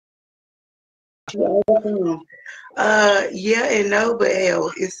Yeah and no, but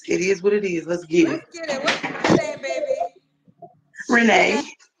hell, it is what it is. Let's get it. Let's get it. What's your name, baby? Renee,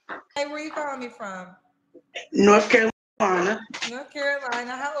 Renee, where you calling me from? North Carolina. North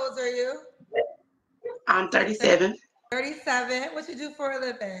Carolina. How old are you? I'm 37. 37. What you do for a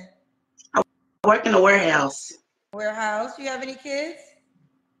living? I work in a warehouse. Warehouse. You have any kids?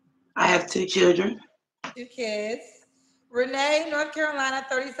 I have two children. Two kids. Renee, North Carolina,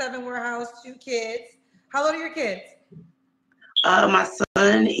 37, warehouse, two kids. How old are your kids? My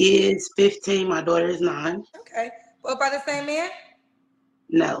son is 15. My daughter is 9. Okay. Both by the same man?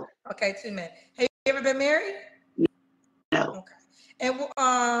 No, Okay, two men. Have you ever been married? no. Okay. And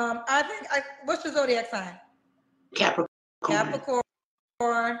what's your zodiac sign? Capricorn. Capricorn.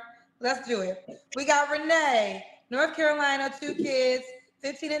 Let's do it. We got Renee, North Carolina, two kids,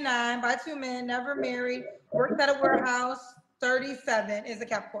 15 and 9, by two men, never married, works at a warehouse, 37, is a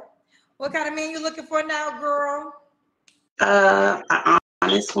Capricorn. What kind of man you looking for now, girl? An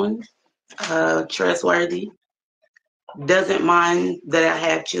honest one. Trustworthy. Doesn't mind that I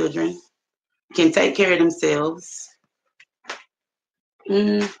have children. Can take care of themselves.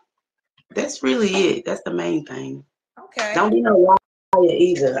 Mm, that's really it. That's the main thing. Okay. Don't be no liar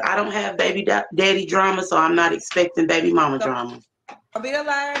either. I don't have baby daddy drama, so I'm not expecting baby mama drama. Don't be a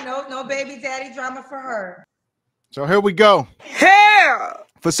liar. No baby daddy drama for her. So here we go. Hell!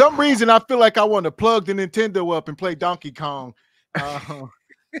 For some reason, I feel like I want to plug the Nintendo up and play Donkey Kong. I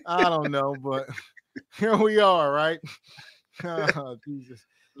don't know, but here we are, right? Oh, Jesus.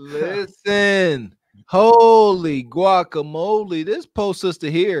 Listen, holy guacamole. This post sister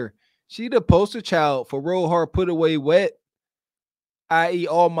here, she the poster child for roll hard, put away wet, i.e.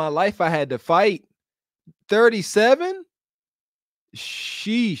 all my life I had to fight. 37?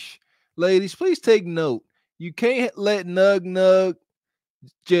 Sheesh. Ladies, please take note. You can't let Nug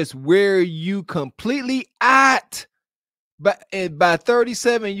just wear you completely out. But by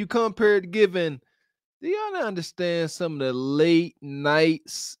 37, you compared to giving. Do y'all not understand some of the late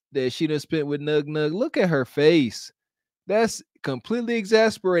nights that she done spent with Nug? Look at her face. That's completely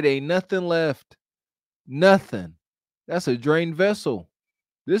exasperated. Ain't nothing left. Nothing. That's a drained vessel.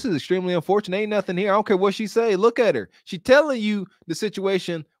 This is extremely unfortunate. Ain't nothing here. I don't care what she say. Look at her. She telling you the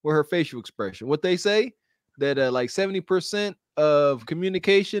situation with her facial expression. What they say, that like 70% of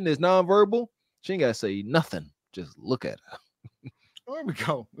communication is nonverbal. She ain't got to say nothing. Just look at her. There we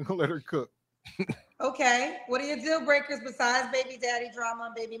go. We're going to let her cook. Okay. What are your deal breakers besides baby daddy drama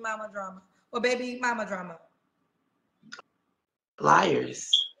and baby mama drama? Or baby mama drama? Liars.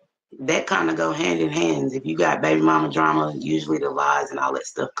 That kind of go hand in hand. If you got baby mama drama, usually the lies and all that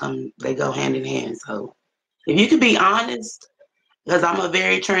stuff they go hand in hand. So if you could be honest, because I'm a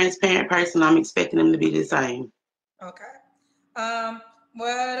very transparent person, I'm expecting them to be the same. Okay.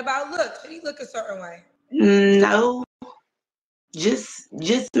 What about looks? Should he look a certain way? No. Just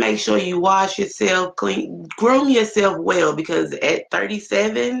make sure you wash yourself, clean, groom yourself well, because at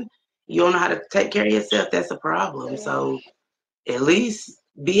 37, you don't know how to take care of yourself. That's a problem. So at least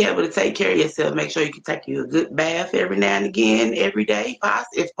be able to take care of yourself. Make sure you can take you a good bath every now and again, every day,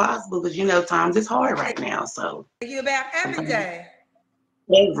 if possible, because times it's hard right now. So take you a bath every day.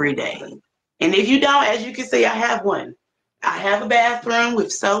 Every day. And if you don't, as you can see, I have one. I have a bathroom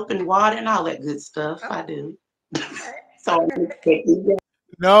with soap and water and all that good stuff. Oh. I do. So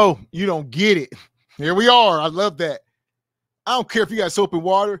no, you don't get it. Here we are. I love that. I don't care if you got soap and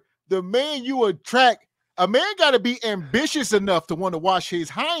water. The man you attract, a man got to be ambitious enough to want to wash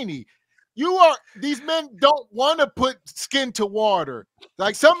his hiney. These men don't want to put skin to water.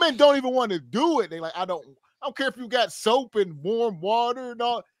 Like some men don't even want to do it. They like, I don't care if you got soap and warm water and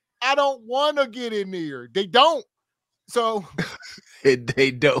all. I don't want to get in there. They don't. So they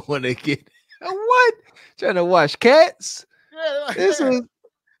don't want to get what? Trying to wash cats? Yeah.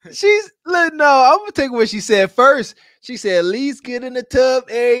 She's no, I'm gonna take what she said first. She said, at least get in the tub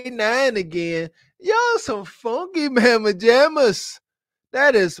every now and again. Y'all some funky mamma jammas.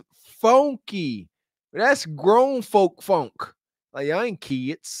 That is funky. That's grown folk funk. Like y'all ain't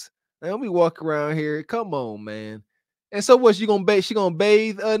kids. Don't be walking around here. Come on, man. And so what, she gonna bathe? She gonna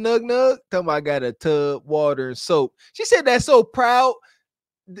bathe Nug? Tell me I got a tub, water, and soap. She said that so proud.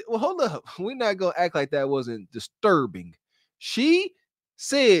 Well, hold up. We're not gonna act like that wasn't disturbing. She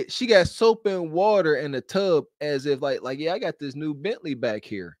said she got soap and water in the tub as if like yeah, I got this new Bentley back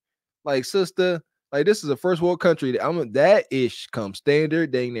here. Like, sister, like this is a first world country. That ish comes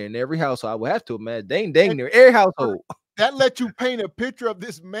standard dang near in every household. I would have to imagine dang near every household. That let you paint a picture of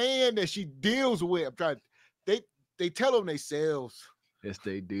this man that she deals with. I'm trying. They tell them themselves. Yes,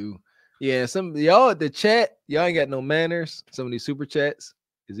 they do. Yeah, some y'all at the chat, y'all ain't got no manners. Some of these super chats.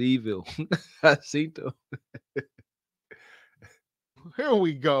 is evil. I seen them. Here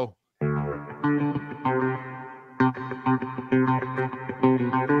we go.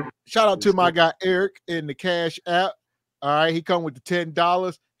 Shout out to my guy Eric in the Cash App. All right, he come with the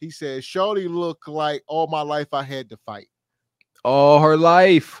 $10. He says, "Shorty look like all my life I had to fight." All her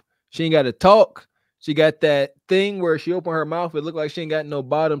life, she ain't got to talk. She got that thing where she opened her mouth. It looked like she ain't got no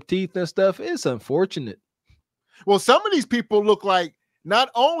bottom teeth and stuff. It's unfortunate. Well, some of these people look like, not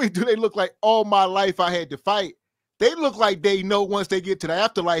only do they look like all my life I had to fight, they look like they know once they get to the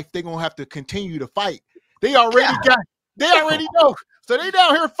afterlife, they're going to have to continue to fight. They already know. So they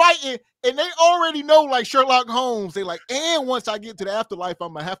down here fighting, and they already know, like Sherlock Holmes. They like, and once I get to the afterlife,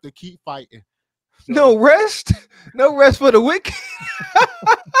 I'm going to have to keep fighting. So, no rest for the wicked.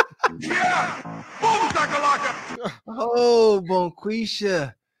 Yeah. Boom, shakalaka. Oh,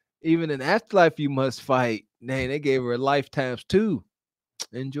 Bonquisha. Even in afterlife, you must fight. Dang, they gave her lifetimes too.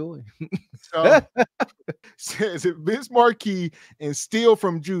 Enjoy. So, says if Vince Marquis and Steele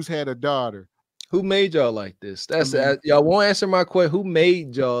from Juice had a daughter. Who made y'all like this? That's y'all won't answer my question. Who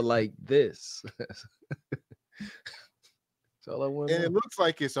made y'all like this? That's all I want. And it looks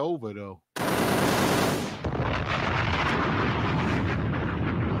like it's over though.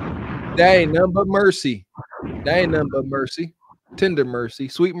 That ain't nothing but mercy. That ain't nothing but mercy. Tender mercy,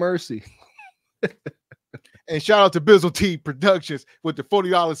 sweet mercy. And shout out to Bizzle T Productions with the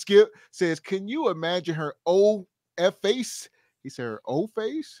 $40 skip. Says, can you imagine her old F face? He said her old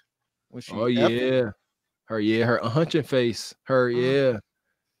face. When she her hunching face.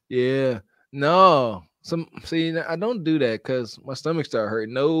 Yeah. No. See, I don't do that because my stomach start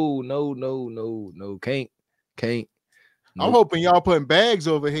hurting. No. Can't. Nope. I'm hoping y'all putting bags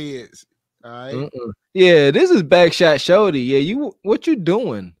over heads. All right. Yeah, this is Backshot Shorty. Yeah, what you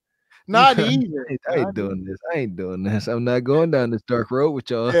doing? Not even. I ain't doing this. I'm not going down this dark road with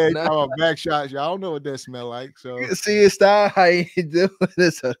y'all. Yeah, y'all back shots. Y'all don't know what that smell like. So see it's style. I ain't doing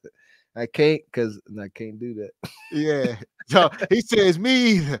this. I can't because I can't do that. Yeah. So he says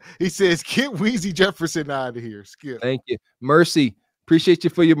me either. He says get Weezy Jefferson out of here. Skip. Thank you. Mercy. Appreciate you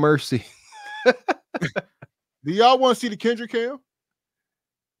for your mercy. Do y'all want to see the Kendra cam?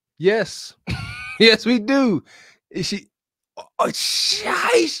 Yes. Yes, we do. Is she? Oh,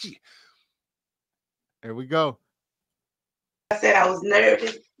 she. There we go. I said I was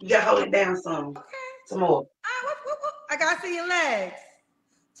nervous. You gotta hold it down some. Okay. Some more. I gotta see your legs.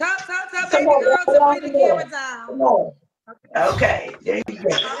 Top, Some baby more. girl, to bring the camera down. Come on. Okay. There you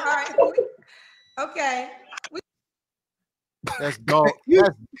go. All right. Okay. That's dog.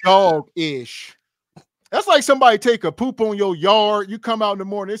 That's dog-ish. That's like somebody take a poop on your yard. You come out in the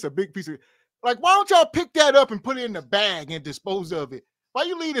morning, it's a big piece of, like, why don't y'all pick that up and put it in the bag and dispose of it? Why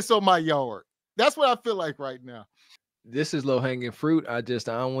you leave this on my yard? That's what I feel like right now. This is low-hanging fruit. I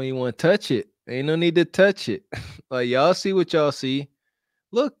don't even want to touch it. Ain't no need to touch it. Like, y'all see what y'all see.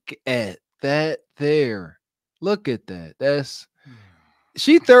 Look at that there. Look at that.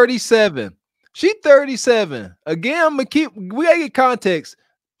 She 37. She 37. Again, we gotta get context.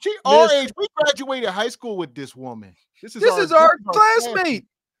 She our age. We graduated high school with this woman. This is our classmate.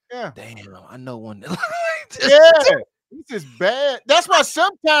 Yeah. Damn, I know one. Yeah. This is bad. That's why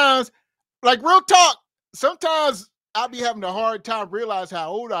sometimes, like real talk, sometimes I'll be having a hard time realize how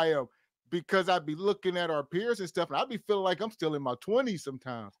old I am because I'd be looking at our peers and stuff, and I'd be feeling like I'm still in my 20s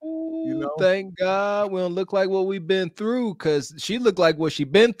sometimes. You know? Thank God we don't look like what we've been through, because she looked like what she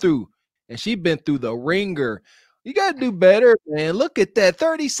been through, and she been through the ringer. You gotta do better, man. Look at that.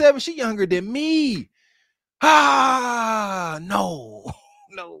 37. She younger than me. No.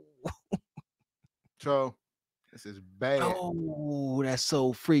 So this is bad. Oh, that's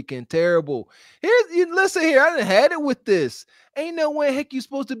so freaking terrible. Listen here. I done had it with this. Ain't no way heck you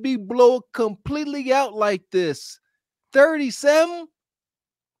supposed to be blow completely out like this. 37.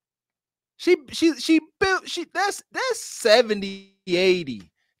 That's 70, 80.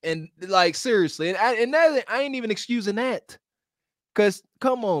 And like seriously, and I ain't even excusing that. Cause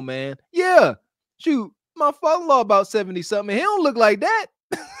come on, man. Yeah. Shoot, my father-in-law about 70 something. He don't look like that.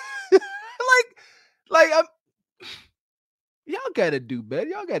 Y'all gotta do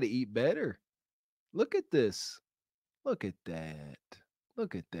better. Y'all gotta eat better. Look at this. Look at that.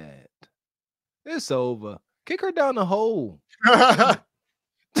 Look at that. It's over. Kick her down the hole.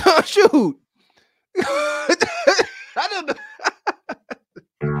 Shoot. I don't know.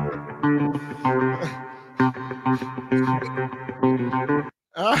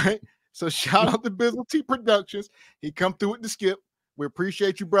 All right. So shout out to Bizzle T Productions. He come through with the skip. We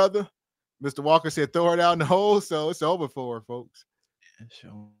appreciate you, brother. Mr. Walker said throw her down the hole, so it's over for her, folks. Yeah,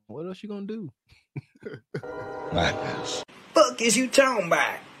 sure. What else you gonna do? Madness. Fuck is you talking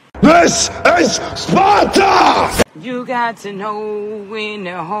about? This is Sparta! You got to know when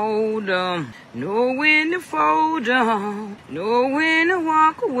to hold 'em, know when to fold 'em, know when to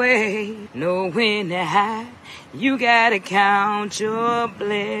walk away, know when to hide. You gotta count your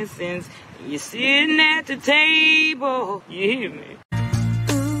blessings. You're sitting at the table. You hear me?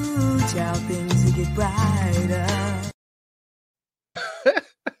 Ooh, child, things will get brighter.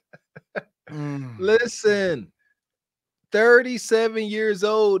 Listen, 37 years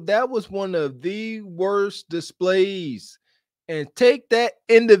old. That was one of the worst displays. And take that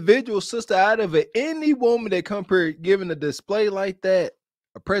individual sister out of it. Any woman that come here giving a display like that,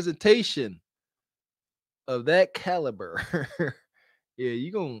 a presentation of that caliber, yeah,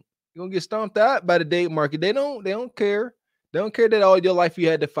 you're gonna get stomped out by the date market. They don't care. They don't care that all your life you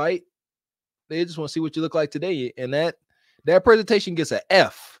had to fight. They just want to see what you look like today. And that presentation gets an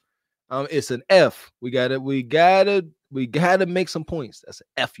F. It's an F. We gotta make some points. That's an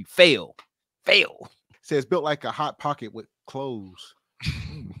F. You fail. It says built like a hot pocket with clothes.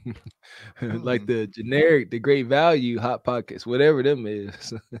 Like the generic, the great value hot pockets, whatever them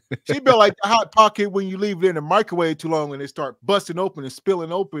is. She built like the hot pocket when you leave it in the microwave too long and they start busting open and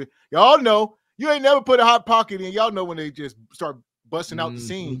spilling open. Y'all know you ain't never put a hot pocket in. Y'all know when they just start busting out the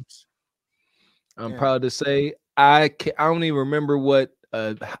seams. I'm proud to say I don't even remember what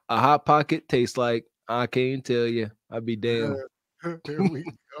a hot pocket tastes like. I can't tell you. I'd be damned. There we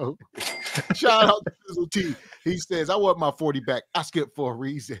go. Shout out to Sizzle T. He says, I want my 40 back. I skipped for a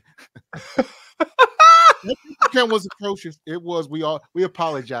reason. Ken was atrocious. It was. We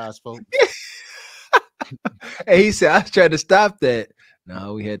apologize, folks. Hey, he said, I tried to stop that.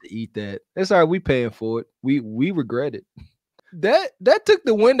 No, we had to eat that. That's all right. We paying for it. We regret it. That took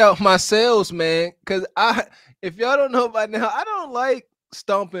the wind out my sails, man. Because if y'all don't know by now, I don't like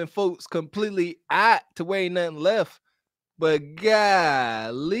stomping folks completely out to where ain't nothing left. But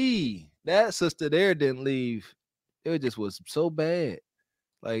golly, that sister there didn't leave. It just was so bad.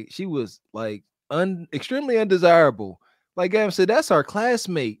 Like she was like extremely undesirable. Like Gavin said, that's our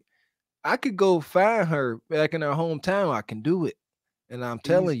classmate. I could go find her back in our hometown. I can do it. And I'm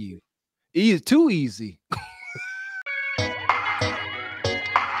telling you, too easy.